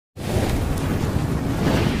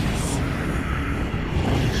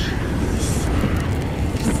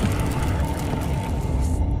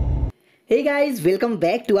Hey guys, welcome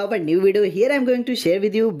back to our new video. Here I am going to share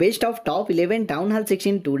with you best of top 11 Town Hall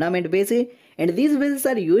 16 tournament base, and these bases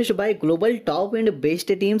are used by global top and best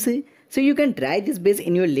teams. So you can try this base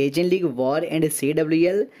in your Legend League, War and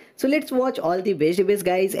CWL. So let's watch all the best base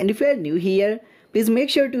guys, and if you are new here, please make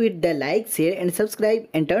sure to hit the like, share and subscribe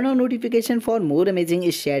and turn on notification for more amazing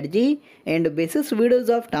strategy and basis videos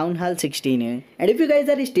of Town Hall 16. And if you guys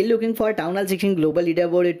are still looking for Town Hall 16 global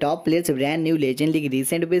leaderboard top players brand new Legend League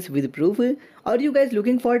recent base with proof, or you guys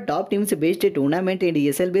looking for top teams based tournament and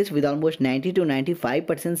ESL base with almost 90 to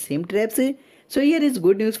 95% sim traps, so here is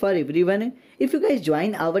good news for everyone. If you guys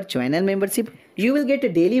join our channel membership, you will get a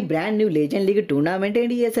daily brand new Legend League tournament and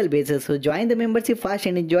ESL bases. So join the membership fast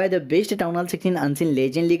and enjoy the best Town Hall 16 Unseen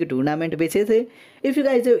Legend League tournament bases. If you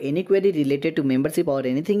guys have any query related to membership or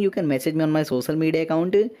anything, you can message me on my social media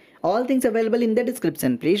account. All things available in the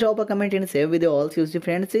description. Please drop a comment and share with all your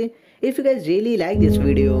friends if you guys really like this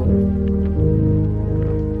video.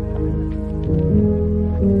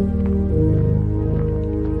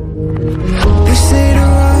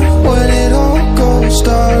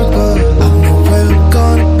 Dark, but I know where I'm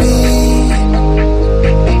gonna be.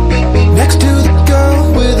 Next to the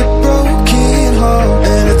girl with a broken heart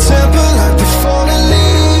and a temper like the fallen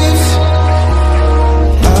leaves.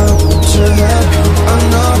 I want to have you, I'm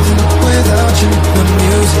nothing without you. The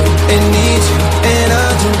music, it needs you, and I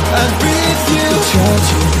do. I breathe you. Try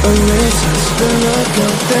to erase us, the look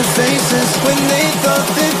on their faces when they thought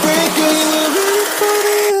they'd break us. We were ready for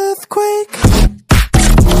the earthquake.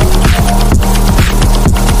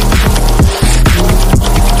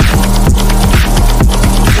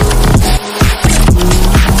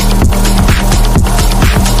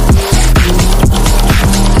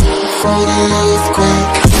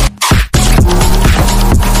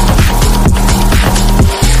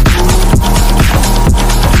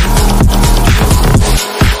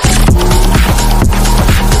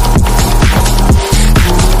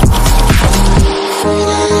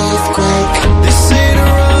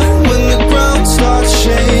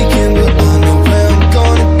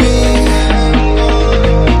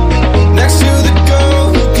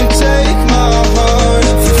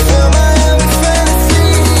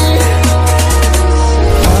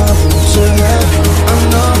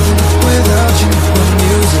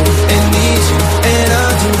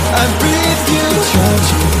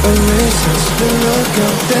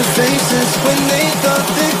 Their faces when they thought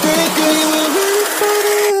they'd break us. We were ready for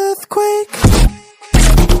the earthquake.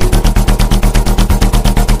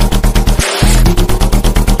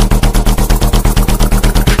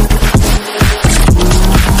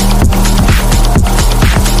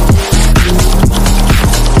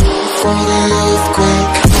 For the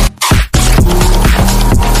earthquake.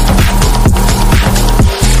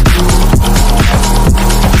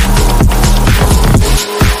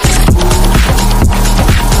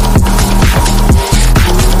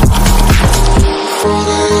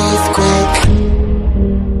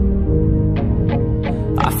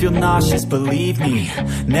 Feel nauseous, believe me.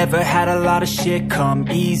 Never had a lot of shit come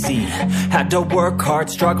easy. Had to work hard,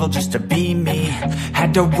 struggle just to be me.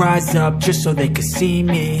 Had to rise up just so they could see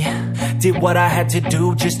me. Did what I had to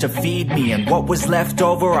do just to feed me, and what was left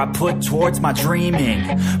over I put towards my dreaming.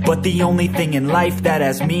 But the only thing in life that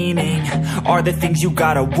has meaning are the things you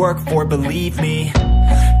gotta work for, believe me.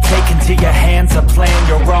 Take into your hands a plan,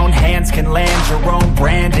 your own hands can land your own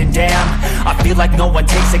brand. And damn, I feel like no one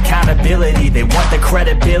takes accountability. They want the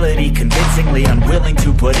credibility, convincingly unwilling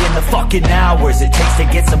to put in the fucking hours it takes to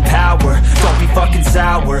get some power. Don't be fucking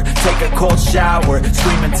sour, take a cold shower.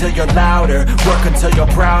 Scream until you're louder, work until you're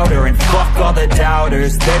prouder. And fuck all the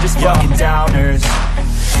doubters, they're just fucking downers.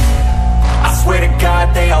 I swear to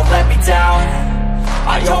God they all let me down.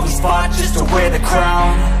 I always fought just to wear the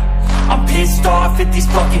crown. I'm pissed off at these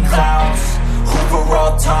fucking clowns who were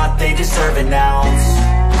all taught they deserve an ounce.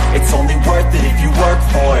 It's only worth it if you work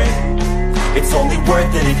for it. It's only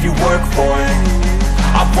worth it if you work for it.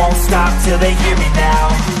 I won't stop till they hear me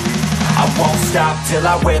now. I won't stop till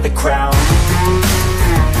I wear the crown.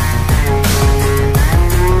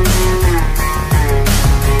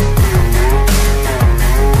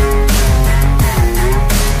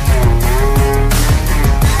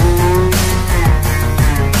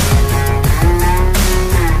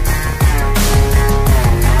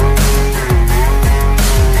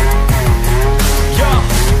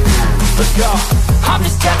 I'm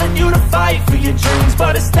just telling you to fight for your dreams,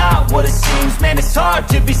 but it's not what it seems. Man, it's hard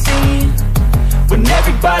to be seen when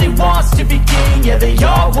everybody wants to be king. Yeah, they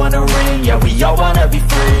all wanna ring, yeah, we all wanna be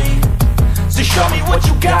free. So show me what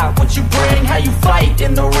you got, what you bring, how you fight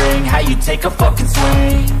in the ring, how you take a fucking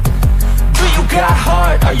swing. sure you got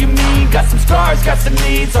heart? Are you mean? Got some scars, got some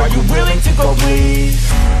needs. Are you willing to go bleed?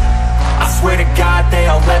 I swear to God they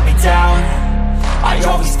all let me down. I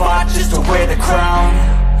always fought just to wear the crown.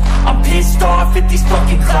 I'm pissed off at these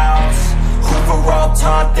fucking clowns who were all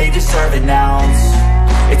taught they deserve an ounce.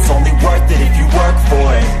 It's only worth it if you work for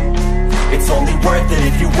it. It's only worth it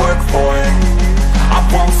if you work for it. I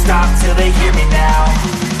won't stop till they hear me now.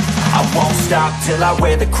 I won't stop till I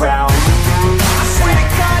wear the crown. I swear to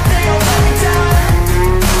God they all let me down.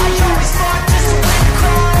 I always fought just to wear the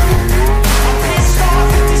crown. I'm pissed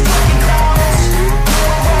off at these fucking clowns who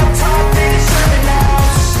are all taught they deserve an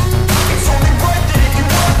ounce. It's only worth it if you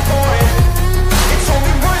work for it. It's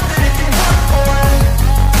only worth it if you work for it.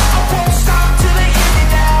 I won't stop till they hear me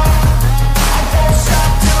now. I won't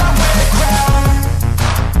stop till I wear the crown.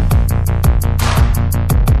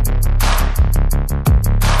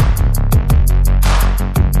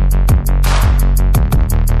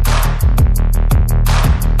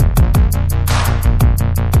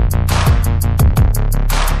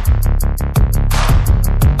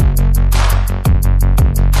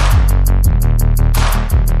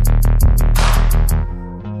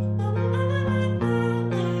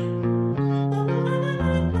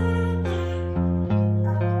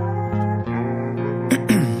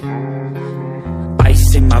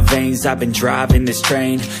 In my veins, I've been driving this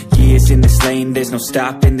train. Years in this lane, there's no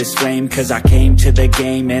stopping this flame. Cause I came to the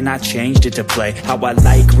game and I changed it to play how I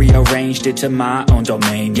like, rearranged it to my own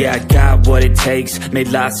domain. Yeah, I got what it takes, made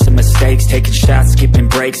lots of mistakes, taking shots, skipping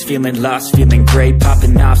breaks, feeling lost, feeling great,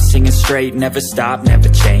 popping off, singing straight, never stopped, never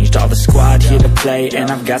changed. All the squad here to play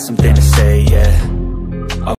and I've got something to say, yeah.